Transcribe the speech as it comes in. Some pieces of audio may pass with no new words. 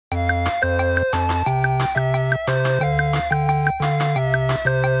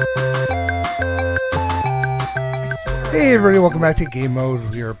Hey everybody, welcome back to Game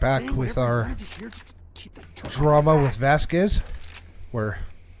Mode. We are back with our drama with Vasquez, where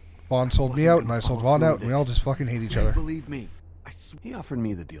Vaughn sold me out and I sold Vaughn out, and we all just fucking hate each other. Believe me, he offered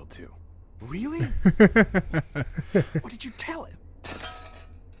me the deal too. Really? What did you tell him?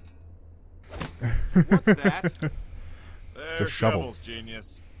 What's that? There's shovels,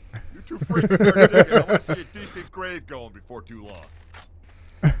 genius. You two freaks start digging. I want to see a decent grave going before too long.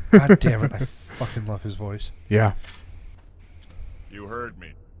 God damn it, I fucking love his voice. Yeah. You heard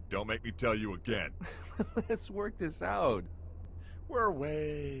me. Don't make me tell you again. Let's work this out. We're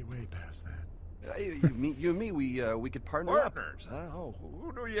way past that. You and me, we could partner up. Partners, huh? Oh,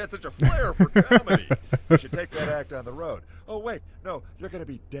 who knew you had such a flair for comedy? You should take that act on the road. Oh, wait. No, you're going to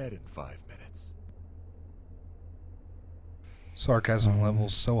be dead in 5 minutes. Sarcasm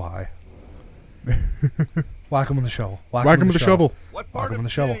levels so high. Whack him with the shovel. Whack him with the shovel. What part of the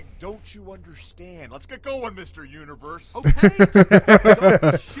shovel don't you understand? Let's get going, Mr. Universe. Okay.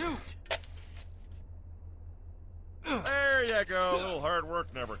 Don't shoot. There you go. A little hard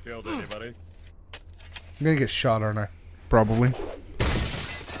work never killed anybody. I'm gonna get shot, aren't I? Probably.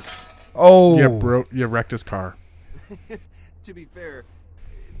 Oh! Yeah, bro. You wrecked his car. To be fair,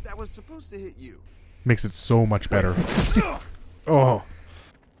 that was supposed to hit you. Makes it so much better. Oh.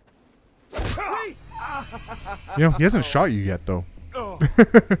 You know, he hasn't shot you yet, though.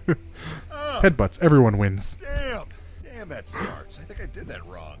 Headbutts. Everyone wins. Damn, that smarts. I think I did that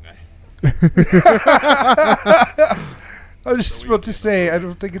wrong. I was just about to say, I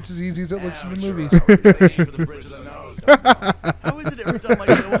don't think it's as easy as it looks in the movies. How is it every time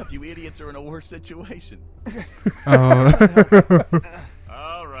I show up, you idiots are in a worse situation?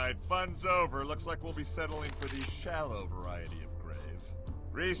 All right, fun's over. Looks like we'll be settling for the shallow variety of grave.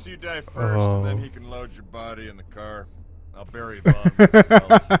 Rhys, you die first, and then he can load your body in the car. I'll bury Vaughn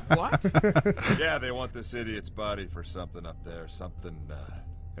myself. What? Yeah, they want this idiot's body for something up there. Something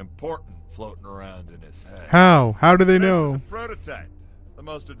important floating around in his head. How? How do they This is know? a prototype. The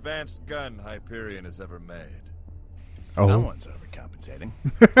most advanced gun Hyperion has ever made. Oh. Someone's overcompensating.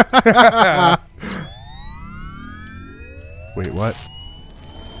 Wait, what?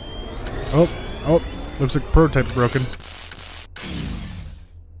 Oh. Looks like the prototype's broken.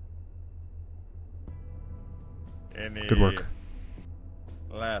 Any Good work.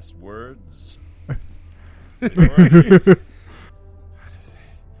 last words?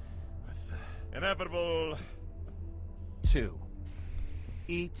 Inevitable. 2.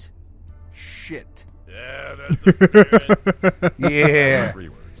 Eat shit. Yeah, that's the spirit. Yeah. 3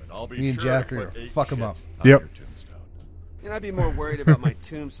 words, and I'll be Me and sure Jack to are put gonna 8 fuck him shit up. on Yep. your tombstone. And I'd be more worried about my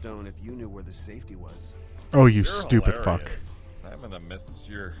tombstone if you knew where the safety was. Oh, you You're stupid hilarious. fuck. I'm gonna miss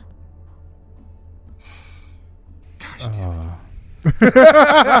your. A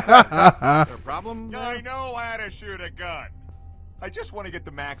problem? I know how to shoot a gun. I just want to get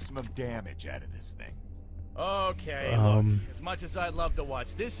the maximum damage out of this thing. Okay, look, as much as I'd love to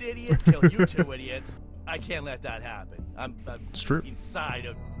watch this idiot kill you two idiots, I can't let that happen. I'm It's true. inside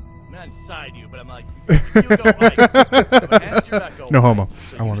of, not inside you, but I'm like, you go like, if my hands to your back, go No away. homo.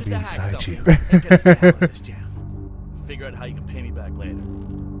 So I wanna use be it to hack inside you. something and get us the hell out of this jam. Figure out how you can pay me back later.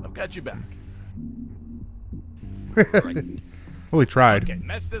 I've got you back. Well, he tried. Okay,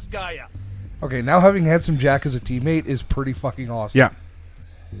 mess this guy up. Okay, now having had some Jack as a teammate is pretty fucking awesome. Yeah.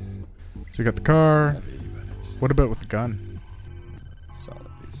 So you got the car. What about with the gun? Solid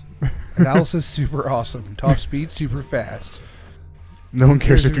piece. Analysis super awesome. Top speed super fast. No one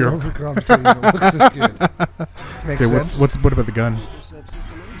cares if you're. overcompensating. It looks this good. Makes Okay, sense. what about the gun? Something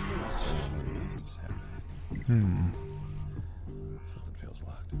feels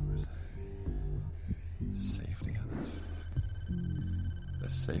locked. Where's safety on this? The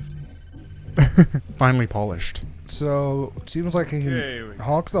safety. Finally polished. So it seems like I Okay, can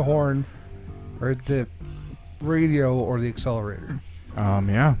honk the horn, or hit the radio, or the accelerator.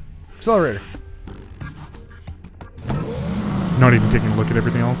 Yeah. Accelerator. Not even taking a look at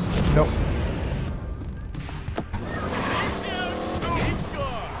everything else. Nope.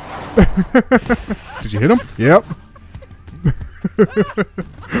 Did you hit him? Yep.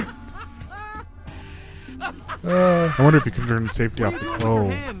 I wonder if you can turn safety off.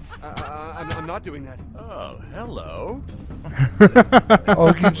 I'm not doing that. Oh, hello.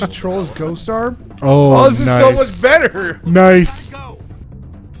 Oh, can you control his ghost arm? Oh, this nice. is so much better. Nice.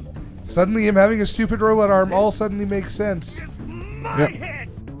 Suddenly, him having a stupid robot arm all suddenly makes sense. Yep.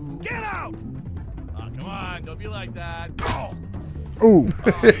 Get out! Oh, come on, don't be like that. Ooh.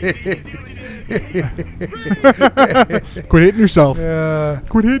 Oh, easy, Quit hitting yourself. Yeah.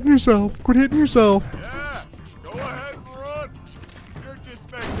 Quit hitting yourself. Quit hitting yourself. Yeah, go ahead and run. You're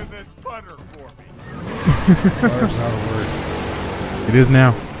just making this funner for me. Lar's not a word. It is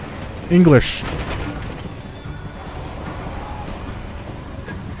now. English.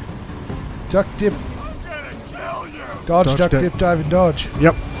 Duck, dip, dodge, Dodge, duck, dip. dip, dive, and dodge.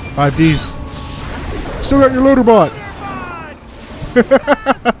 Yep. 5 Ds. Still got your loader bot. I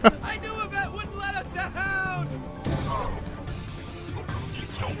knew Yvette wouldn't let us down.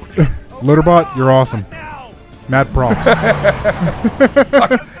 Loader bot, you're awesome. Mad props.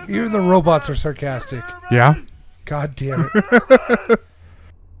 Even the robots are sarcastic. Yeah? God damn it.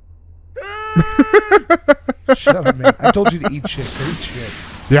 Shut up, man. I told you to eat shit. Go eat shit.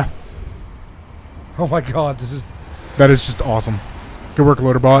 Yeah. Oh my god, this is That is just awesome. Good work,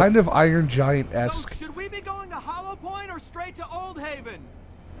 loader bot. kind of Iron Giant-esque. Should we be going to Hollow Point or straight to Old Haven?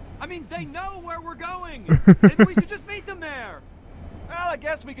 I mean, they know where we're going. Maybe we should just meet them there. Well, I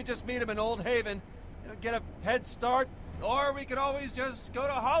guess we could just meet him in Old Haven, get a head start, or we could always just go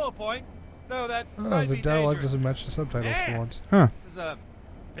to Hollow Point. Though that might The be dialogue dangerous. doesn't match the subtitles for Man. once. Huh. This is a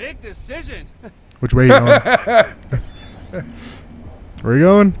big decision. Which way are you going? Where are you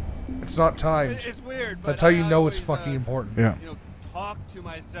going? It's not timed. It's weird, but That's how you I know it's always, fucking important. Yeah. Talk to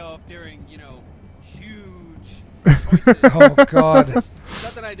myself during, huge choices. Oh god. It's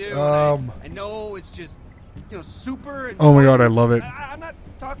something I do. and I know it's just, super. Oh my god, I important. love it. I'm not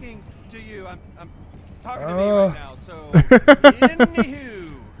talking to you. I'm talking to me right now. So,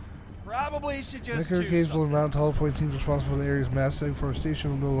 anywho, probably should just Nicker choose Caves something. and Mountain Hollow Point seems responsible for the area's massive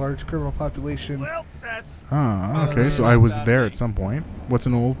deforestation with a large criminal population. Well, that's Ah, okay, so I was there at some point. What's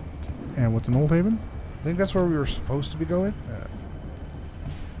an Old Haven? I think that's where we were supposed to be going.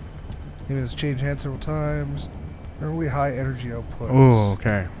 Maybe it's changed hands several times. Really high energy output. Oh,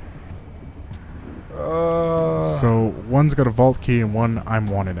 okay. So So one's got a vault key and one I'm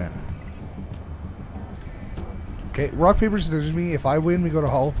wanting it. okay, rock paper scissors me. If I win, we go to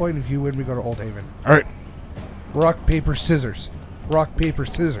Hollow Point. If you win, we go to Old Haven. All right. Rock paper scissors. Rock paper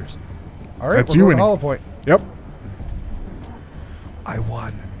scissors. All right, That's we're you going to winning. Hollow Point. Yep. I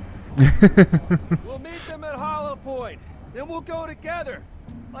won. We'll meet them at Hollow Point. Then we'll go together,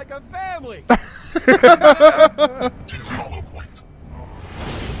 like a family.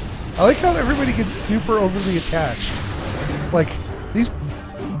 I like how everybody gets super overly attached. Like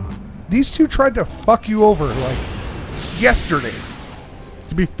these two tried to fuck you over like yesterday.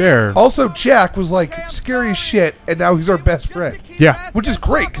 To be fair, Also, Jack was like scary as shit, and now he's our best friend. Yeah. Which is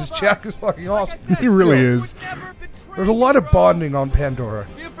great because Jack is fucking awesome. he really is. There's a lot of bonding on Pandora.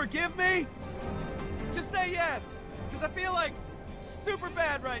 You forgive me? Just say yes, because I feel like super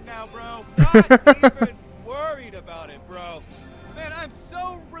bad right now, bro. Not even worried about it, bro. Man, I'm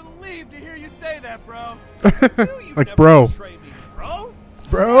so relieved to hear you say that, bro. You Like, never bro. betray me, bro.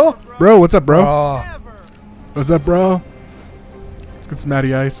 Bro? Bro, what's up, bro? Oh, Never. What's up, bro? Let's get some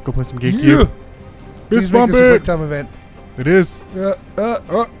Matty Ice. Go play some GameCube. yeah. Fist Please make bump this a quick it. time event. It is. Do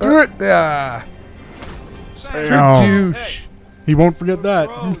Do it. Yeah. Ow. Douche. He won't forget that.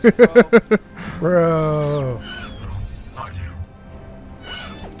 Bros, bro.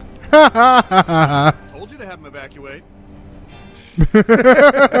 Bro. Told you to have him evacuate.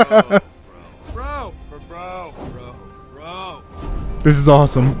 Bro. This is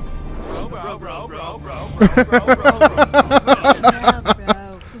awesome.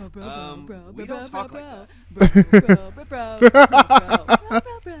 We don't talk like that.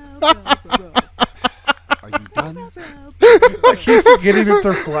 Are you done? I keep forgetting that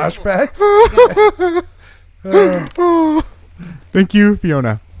they're flashbacks. Thank you,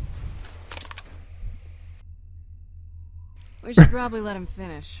 Fiona. We should probably let him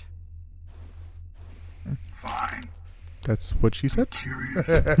finish. Fine. That's what she said. Curious.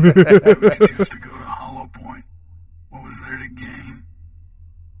 Why would you choose to go to Hollow Point? What was there to gain?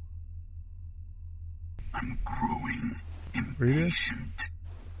 I'm growing impatient.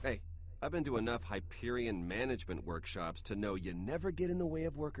 Hey, I've been to enough Hyperion management workshops to know you never get in the way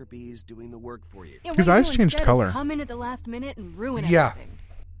of worker bees doing the work for you. Yeah, His what you eyes do changed instead color. is come in at the last minute and ruin Yeah. everything.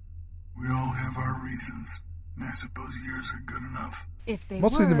 We all have our reasons. I suppose yours are good enough. If they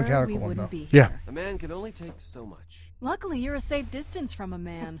Mostly the were, mechanical we one, wouldn't though. be Yeah. here. A man can only take so much. Luckily, you're a safe distance from a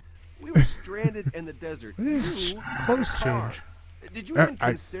man. We were stranded in the desert. This You close had a car. change. Did you I- even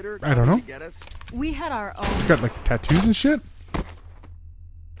consider I don't coming know. to get us? We had our own. He's got like tattoos and shit.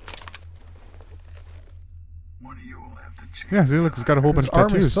 One of you will have to change. Yeah, see, look, he's got a whole bunch His of arm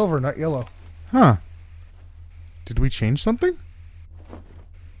is tattoos. silver, not yellow. Huh. Did we change something?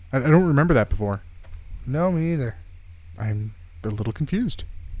 I don't remember that before. No, me either. I'm a little confused.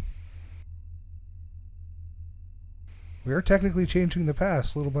 We are technically changing the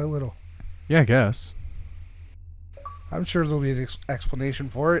past little by little. Yeah, I guess. I'm sure there'll be an explanation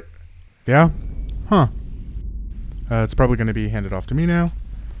for it. Yeah? Huh. It's probably going to be handed off to me now.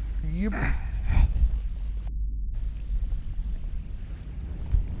 Yep.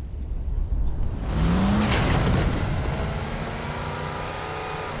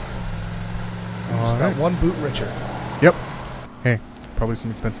 Just got one boot richer. Yep. Hey, probably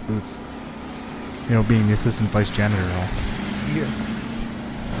some expensive boots. You know, being the assistant vice janitor and all. Yeah.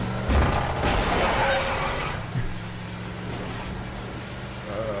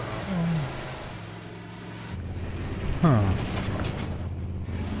 Huh.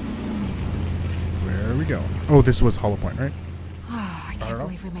 Where are we going? Oh, this was Hollow Point, right? Oh, I can't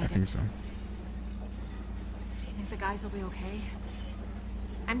believe we made I it. think so. Do you think the guys will be okay?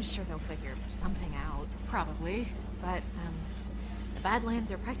 I'm sure they'll figure something out, probably. But, the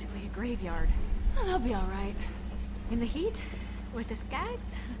Badlands are practically a graveyard. Oh, they'll be alright. In the heat? With the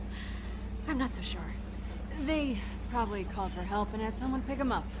skags? I'm not so sure. They probably called for help and had someone pick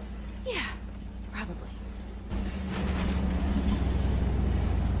them up. Yeah, probably.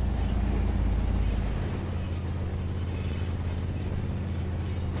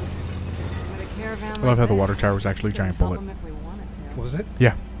 With a caravan I love how the like water this, tower was actually a we can giant help bullet. 'em if we wanted to. Was it?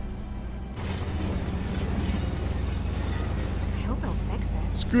 Yeah. I hope he'll fix it.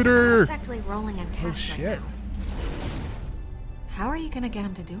 Scooter! It's actually rolling in cash right shit. now. How are you gonna get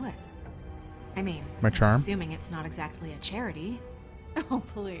him to do it? I mean, My charm? assuming it's not exactly a charity. Oh,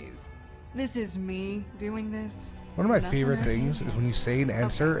 please. This is me doing this? One of my Nothing favorite I things can is do. when you say an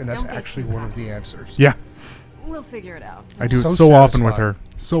answer and that's don't get actually too one of cocky. the answers. Yeah. We'll figure it out. I do it So so often with satisfying.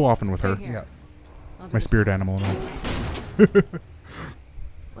 her. So often with Stay her. here. Yeah. I'll do My this. spirit animal and all.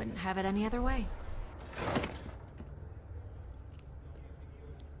 Wouldn't have it any other way.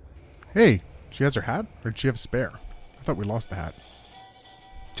 Hey, she has her hat? Or did she have a spare? I thought we lost the hat.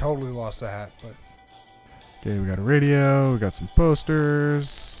 Totally lost the hat, but Okay, we got a radio, we got some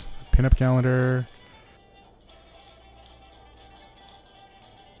posters, pinup calendar.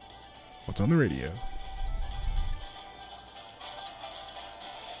 What's on the radio?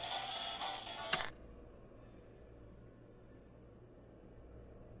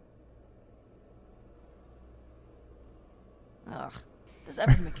 Ugh. Does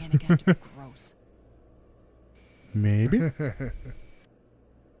every mechanic have to be gross? Maybe.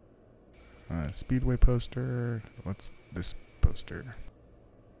 Speedway poster. What's this poster?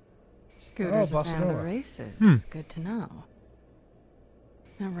 Scooters Oh, have found the Barcelona. races. Good to know.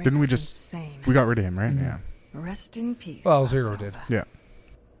 That race Didn't we was just- insane. We got rid of him, right? Yeah. Rest in peace. Well, Zero did. Barcelona. Yeah.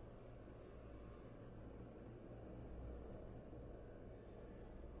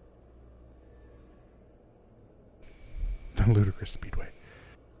 The ludicrous speedway.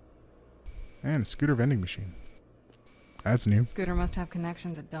 And a scooter vending machine. That's new. Scooter must have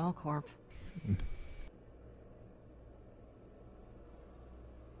connections at Dalcorp.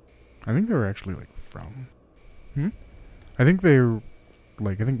 I think they were actually like from. I think they were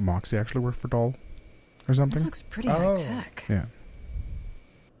like I think Moxie actually worked for Doll or something. This looks pretty Oh. high tech. Yeah.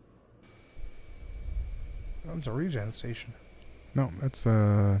 that was a regen station. No, that's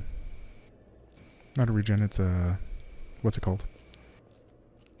not a regen, it's a what's it called?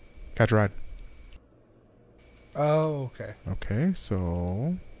 Catch a ride. Oh, okay. Okay,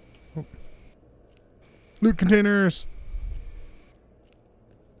 so oh. Loot containers.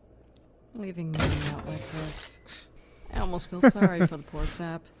 Leaving me out like this. I almost feel sorry for the poor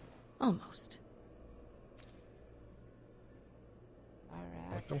sap. Almost.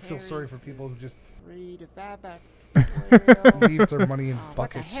 Alright. Don't feel sorry for people who just 3 to 5 by 12. leave their money in What the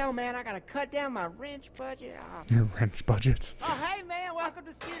buckets. hell, man? I gotta cut down my wrench budget. Oh, Your wrench budget. oh, hey, man. Welcome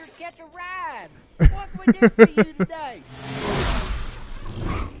to Scooters Catch a Ride. What can we do for you today?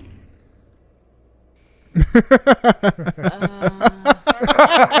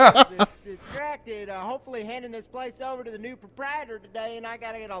 Distracted. Hopefully handing this place over to the new proprietor today, and I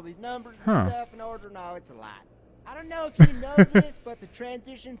gotta get all these numbers and Huh. stuff in order. No, it's a lot. I don't know if you know this, but the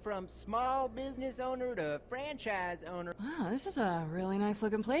transition from small business owner to franchise owner. Wow, this is a really nice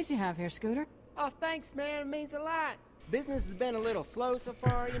looking place you have here, Scooter. Oh, thanks, man. It means a lot. Business has been a little slow so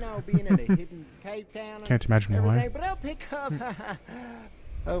far, you know, being in a hidden cave town. And Can't imagine why. everything, but it'll pick up.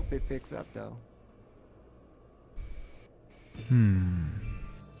 Hope it picks up, though.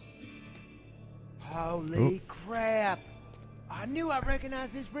 Holy crap! I knew I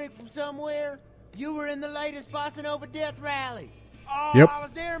recognized this rig from somewhere. You were in the latest Bossa Nova Death Rally. Oh, Yep. I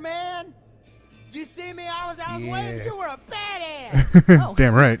was there, man. Did you see me? I was Yeah. waiting. You were a badass. Oh.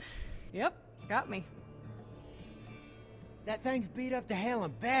 Damn right. Yep, got me. That thing's beat up to hell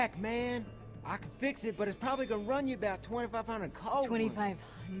and back, man. I can fix it, but it's probably gonna run you about 2,500 cold.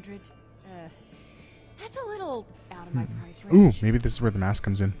 2,500. That's a little out of my price Ooh, range. maybe this is where the mask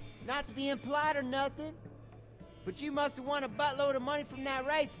comes in. Not to be impolite or nothing, But you must have won a buttload of money from that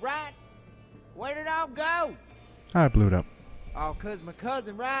race, right? Where did it all go? I blew it up. Oh, 'cause my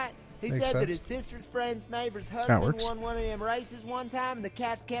cousin, right? He Makes said that sense. his sister's friend's neighbor's That husband works. won one of them races one time, and the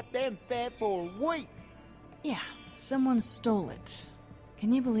cats kept them fed for weeks. Yeah, someone stole it.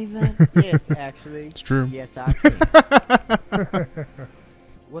 Can you believe that? Yes, actually. It's true. Yes, I can.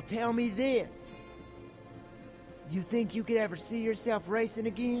 Well, tell me this. You think you could ever see yourself racing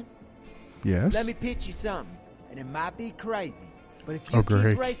again? Yes. Let me pitch you something, and it might be crazy, but if you Oh,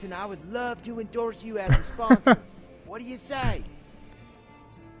 great. keep racing, I would love to endorse you as a sponsor. What do you say?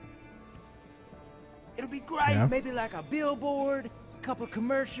 It'll be great. Yeah. Maybe like a billboard, a couple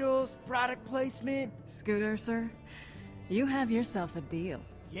commercials, product placement. Scooter, sir, you have yourself a deal.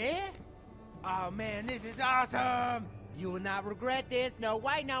 Yeah? Oh man, this is awesome! You will not regret this. No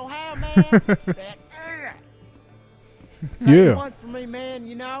way, no how, man. So Yeah. you want from me, man,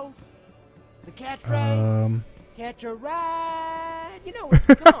 you know? The catchphrase? Catch a ride. You know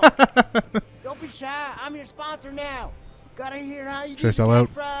it. Come on. Don't be shy. I'm your sponsor now. Gotta hear how you Should I do sell the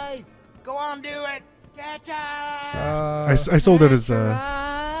out? catchphrase. Go on, do it. Catch a I sold it as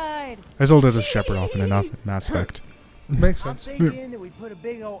Ride. I sold it as Shepard often enough in Mass Effect. Makes I'm sense. thinking that we put a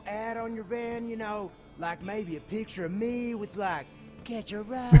big old ad on your van, you know, like maybe a picture of me with like, catch a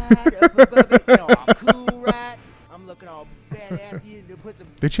ride up above it. You know, all cool, right? I'm looking all badass. You to put some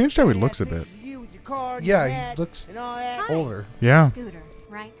They changed how he badass looks a pictures bit. of you with your card, Yeah, your he hat, looks and all that. older. Yeah. Scooter,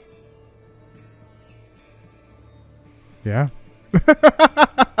 right? Yeah.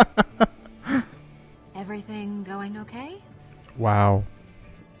 Everything going okay? Wow.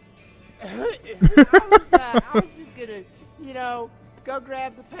 I was just gonna, you know, go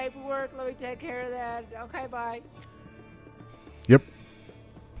grab the paperwork. Let me take care of that. Okay, bye. Yep.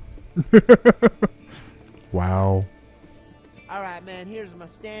 Wow. All right, man. Here's my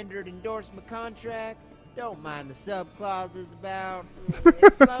standard endorsement contract. Don't mind the sub clauses about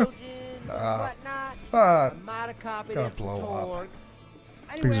explosions and whatnot. I might have copied gonna it from blow up. Torg.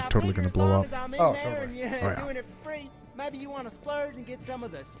 Things Anyway, are I totally figure gonna as blow long up. as I'm in Oh, there totally. and you're Oh, yeah. doing it free, maybe you want to splurge and get some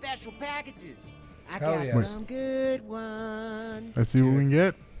of the special packages. I Hell got yeah. some good ones. Let's see what we can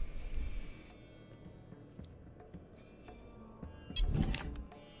get.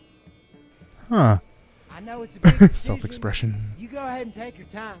 Huh. I know it's a big decision. Self-expression. You go ahead and take your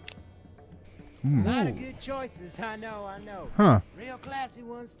time. A Mm. lot of good choices, I know. Huh. Real classy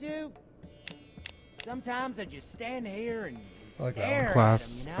ones, too. Sometimes I just stand here and I like that one. stare at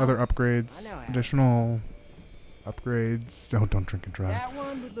Class, 'em, you know? other I upgrades, know how it additional upgrades. Oh, don't drink and drive. That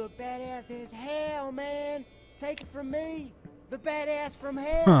one would look badass as hell, man. Take it from me. The badass from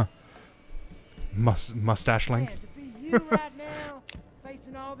hell. Huh. Mustache Man, link. to be you right now,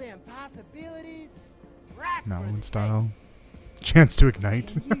 facing all the impossibilities. Right Now for in the style. Chance to ignite.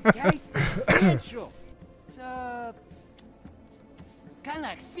 Can you taste the potential? It's kind of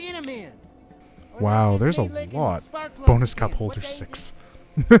like cinnamon. Or they Wow, just there's a need licking lot. spark plugs Bonus again. cup What holder day is it? 6.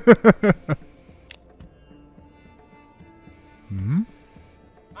 Hmm?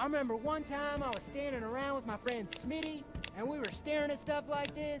 I remember one time I was standing around with my friend Smitty, and we were staring at stuff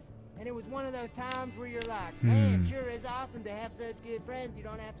like this, and it was one of those times where you're like, man, sure is awesome to have such good friends. You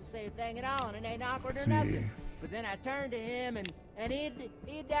don't have to say a thing at all, and it ain't awkward Let's or nothing. see. But then I turned to him, and he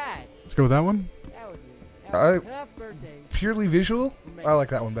died. Let's go with that one. That was a I- tough birthday. Purely visual, for me. I like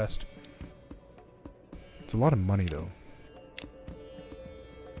that one best. It's a lot of money, though.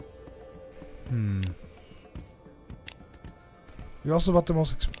 Hmm. You also bought the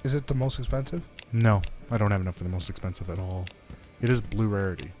most. Is it the most expensive? No, I don't have enough for the most expensive at all. It is blue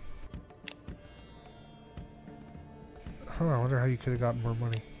rarity. Huh, I wonder how you could have gotten more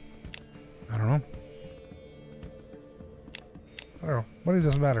money. I don't know. I don't know. Money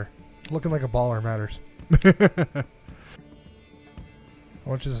doesn't matter. Looking like a baller matters.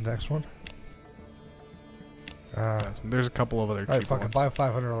 How much is the next one? There's a couple of other Alright, cheap fucking ones. buy a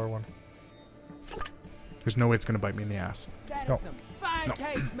 $500 one. There's no way it's gonna bite me in the ass. That is No. some fine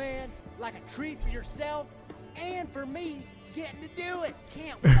taste, man. Like a treat for yourself and for me getting to do it.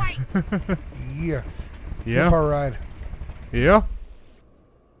 Can't wait. Yeah. Yeah. Car ride. Yeah.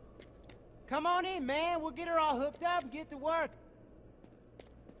 Come on in, man. We'll get her all hooked up and get to work.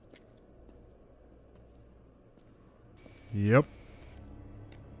 Yep.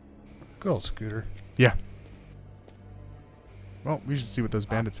 Good old Scooter. Yeah. Well, we should see what those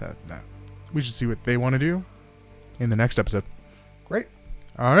bandits had. Nah. We should see what they want to do in the next episode. Great.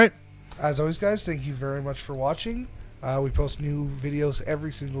 All right. As always, guys, thank you very much for watching. We post new videos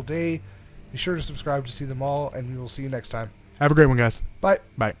every single day. Be sure to subscribe to see them all, and we will see you next time. Have a great one, guys. Bye.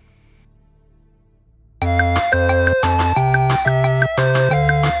 Bye.